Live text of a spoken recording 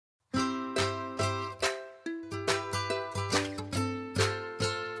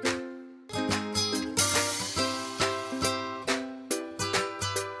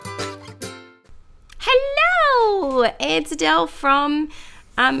it's Adele from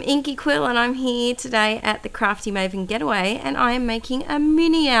Inkie Quill, and I'm here today at the Crafty Maven Getaway, and I am making a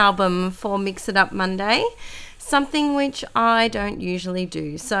mini album for Mix It Up Monday, something which I don't usually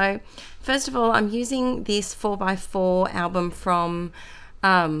do. So first of all, I'm using this 4x4 album from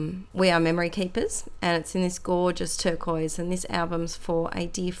We Are Memory Keepers, and it's in this gorgeous turquoise, and this album's for a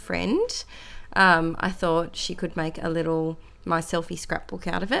dear friend. I thought she could make a little my selfie scrapbook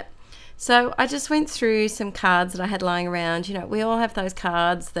out of it. So I just went through some cards that I had lying around. You know, we all have those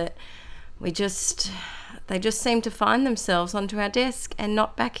cards that they just seem to find themselves onto our desk and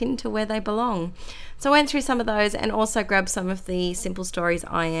not back into where they belong. So I went through some of those and also grabbed some of the Simple Stories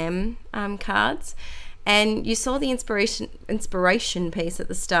I Am cards. And you saw the inspiration piece at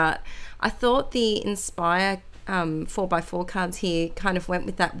the start. I thought the Inspire 4x4 cards here kind of went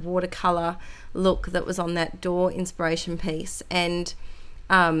with that watercolor look that was on that door inspiration piece. And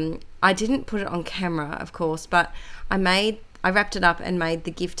I didn't put it on camera, of course, but I wrapped it up and made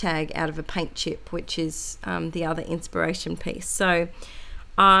the gift tag out of a paint chip, which is the other inspiration piece. So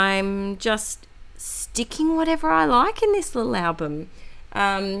I'm just sticking whatever I like in this little album.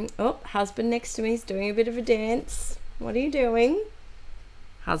 Oh, husband next to me is doing a bit of a dance. What are you doing?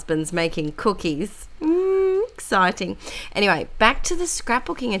 Husband's making cookies. Exciting. Anyway, back to the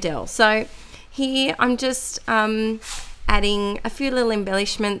scrapbooking, Adele. So here I'm just adding a few little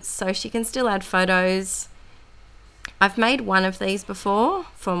embellishments so she can still add photos. I've made one of these before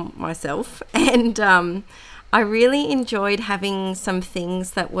for myself, and I really enjoyed having some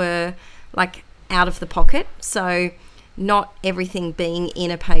things that were like out of the pocket, so not everything being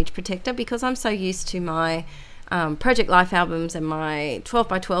in a page protector, because I'm so used to my Project Life albums and my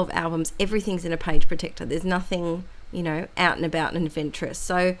 12x12 albums. Everything's in a page protector. There's nothing, you know, out and about and adventurous.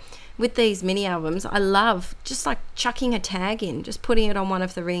 So with these mini albums, I love just like chucking a tag in, just putting it on one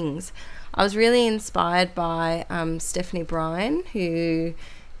of the rings. I was really inspired by Stephanie Bryan, who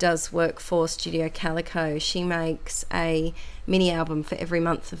does work for Studio Calico. She makes a mini album for every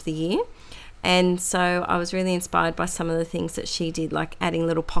month of the year. And so I was really inspired by some of the things that she did, like adding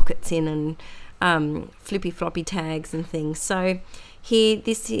little pockets in and flippy floppy tags and things. So here,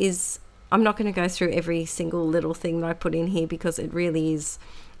 this is, I'm not going to go through every single little thing that I put in here because it really is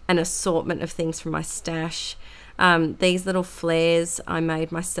an assortment of things from my stash. These little flares I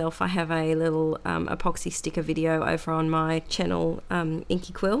made myself. I have a little epoxy sticker video over on my channel,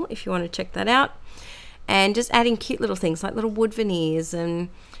 Inkie Quill, if you want to check that out. And just adding cute little things like little wood veneers and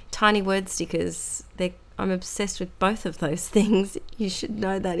tiny word stickers. I'm obsessed with both of those things. You should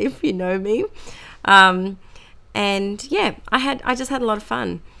know that if you know me. And yeah, I just had a lot of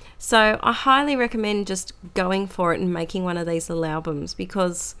fun. So I highly recommend just going for it and making one of these little albums,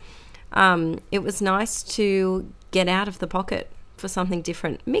 because it was nice to get out of the pocket for something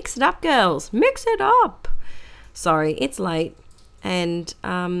different. Mix it up, girls. Mix it up. Sorry, it's late and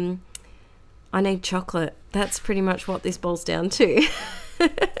I need chocolate. That's pretty much what this boils down to.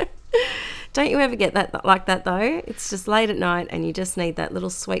 Don't you ever get that like that though? It's just late at night and you just need that little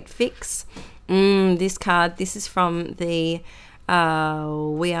sweet fix. This card, this is from the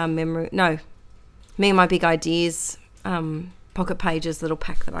Me and My Big Ideas pocket pages little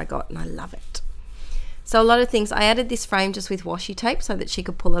pack that I got, and I love it. So a lot of things. I added this frame just with washi tape so that she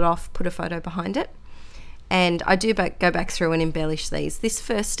could pull it off, put a photo behind it. And I do go back through and embellish these. This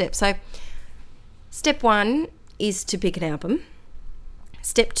first step. So step 1 is to pick an album.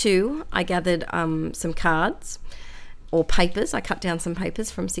 Step 2, I gathered some cards or papers. I cut down some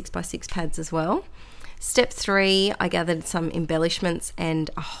papers from 6x6 pads as well. Step 3, I gathered some embellishments and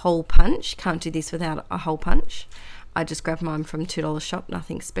a hole punch. Can't do this without a hole punch. I just grabbed mine from $2 shop,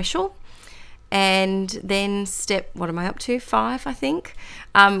 nothing special. And then step, what am I up to? 5, I think.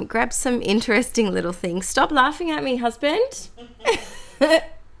 Grab some interesting little things. Stop laughing at me, husband.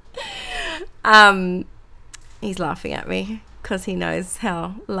 He's laughing at me because he knows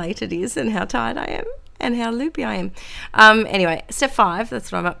how late it is and how tired I am and how loopy I am. Anyway, step 5,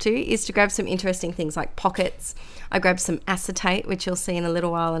 that's what I'm up to, is to grab some interesting things like pockets. I grabbed some acetate, which you'll see in a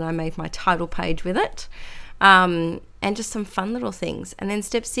little while, and I made my title page with it. And just some fun little things. And then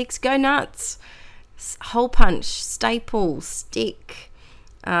step 6, go nuts. Hole punch, staple, stick.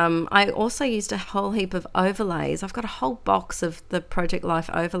 I also used a whole heap of overlays. I've got a whole box of the Project Life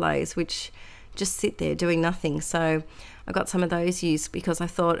overlays which just sit there doing nothing. So I got some of those used because I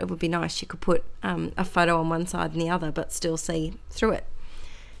thought it would be nice. You could put a photo on one side and the other but still see through it.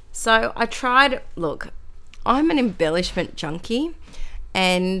 So I tried, look, I'm an embellishment junkie,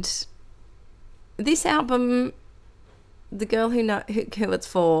 and this album, the girl who it's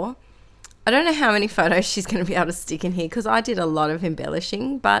for, I don't know how many photos she's going to be able to stick in here because I did a lot of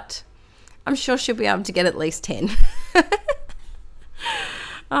embellishing, but I'm sure she'll be able to get at least 10.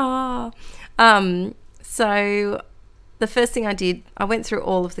 Oh, so the first thing I did, I went through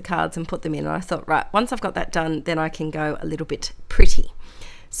all of the cards and put them in, and I thought, right, once I've got that done, then I can go a little bit pretty.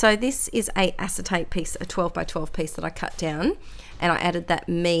 So this is a acetate piece, a 12 by 12 piece that I cut down, and I added that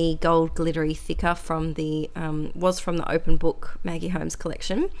Me Gold Glittery Thicker from the, was from the Open Book Maggie Holmes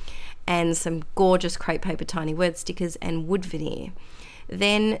collection, and some gorgeous crepe paper tiny word stickers and wood veneer.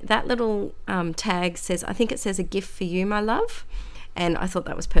 Then that little tag says, I think it says, a gift for you, my love. And I thought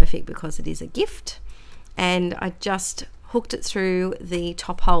that was perfect because it is a gift. And I just hooked it through the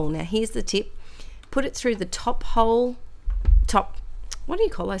top hole. Now here's the tip. Put it through the top hole, what do you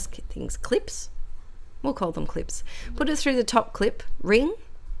call those things? Clips? We'll call them clips. Put it through the top clip ring.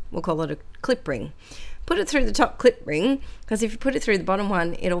 We'll call it a clip ring. Put it through the top clip ring, because if you put it through the bottom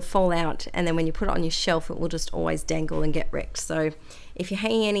one, it'll fall out, and then when you put it on your shelf, it will just always dangle and get wrecked. So if you're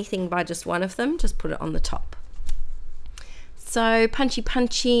hanging anything by just one of them, just put it on the top. So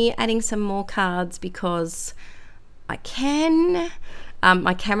punchy, adding some more cards because I can.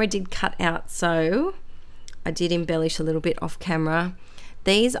 My camera did cut out, so I did embellish a little bit off camera.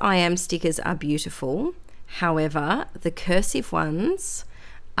 These I Am stickers are beautiful. However, the cursive ones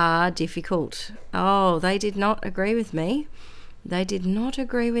are difficult. Oh, they did not agree with me. They did not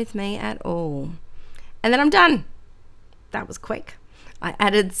agree with me at all. And then I'm done. That was quick. I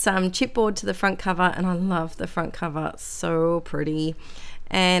added some chipboard to the front cover, and I love the front cover. So pretty.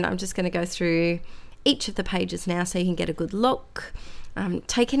 And I'm just going to go through each of the pages now so you can get a good look.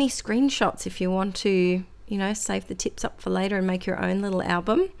 Take any screenshots if you want to, you know, save the tips up for later and make your own little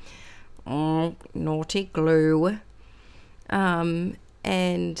album. Oh, naughty glue.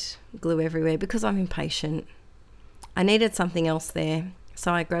 And glue everywhere because I'm impatient. I needed something else there,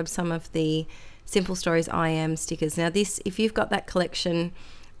 so I grabbed some of the Simple Stories I Am stickers. Now this, if you've got that collection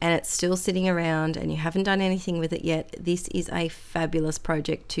and it's still sitting around and you haven't done anything with it yet, this is a fabulous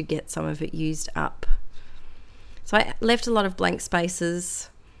project to get some of it used up. So I left a lot of blank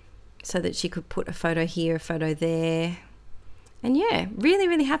spaces so that she could put a photo here, a photo there. And yeah,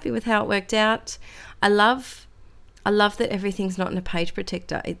 really happy with how it worked out. I love that everything's not in a page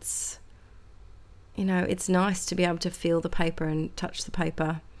protector. It's, you know, it's nice to be able to feel the paper and touch the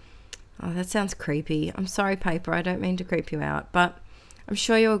paper. Oh, that sounds creepy. I'm sorry, paper. I don't mean to creep you out, but I'm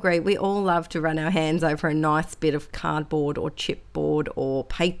sure you'll agree. We all love to run our hands over a nice bit of cardboard or chipboard or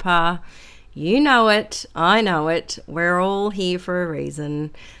paper. You know it. I know it. We're all here for a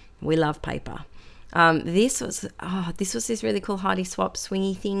reason. We love paper. This was this really cool Heidi Swap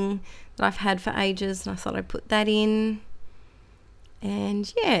swingy thing that I've had for ages, and I thought I'd put that in.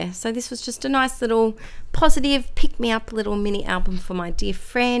 And yeah, so this was just a nice little positive pick-me-up little mini album for my dear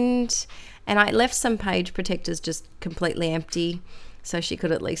friend. And I left some page protectors just completely empty so she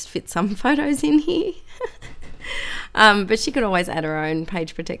could at least fit some photos in here. But she could always add her own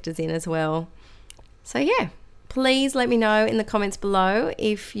page protectors in as well. So yeah. Please let me know in the comments below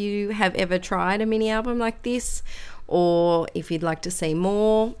if you have ever tried a mini album like this, or if you'd like to see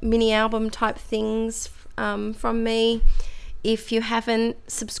more mini album type things from me. If you haven't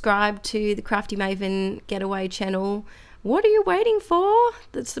subscribed to the Crafty Maven Getaway channel, what are you waiting for?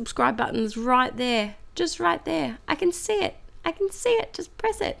 The subscribe button's right there, just right there. I can see it. I can see it. Just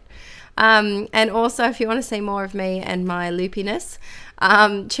press it. And also, if you want to see more of me and my loopiness,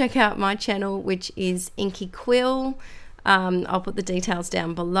 check out my channel, which is Inkie Quill. I'll put the details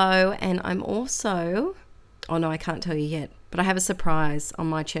down below. And I'm also, oh no, I can't tell you yet, but I have a surprise on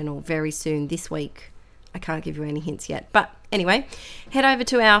my channel very soon this week. I can't give you any hints yet, but anyway, head over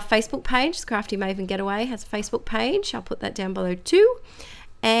to our Facebook page. Crafty Maven Getaway has a Facebook page. I'll put that down below too.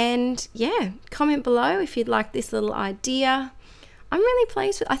 And yeah, comment below if you'd like this little idea. I'm really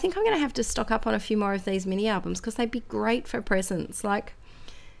pleased with, I think I'm going to have to stock up on a few more of these mini albums because they'd be great for presents. Like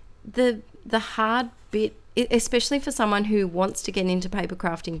the hard bit, especially for someone who wants to get into paper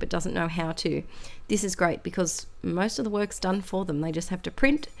crafting but doesn't know how to, this is great because most of the work's done for them. They just have to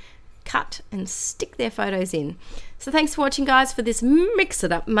print, cut and stick their photos in. So thanks for watching, guys, for this Mix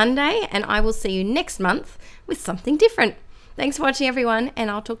It Up Monday, and I will see you next month with something different. Thanks for watching, everyone,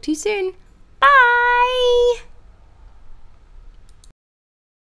 and I'll talk to you soon. Bye!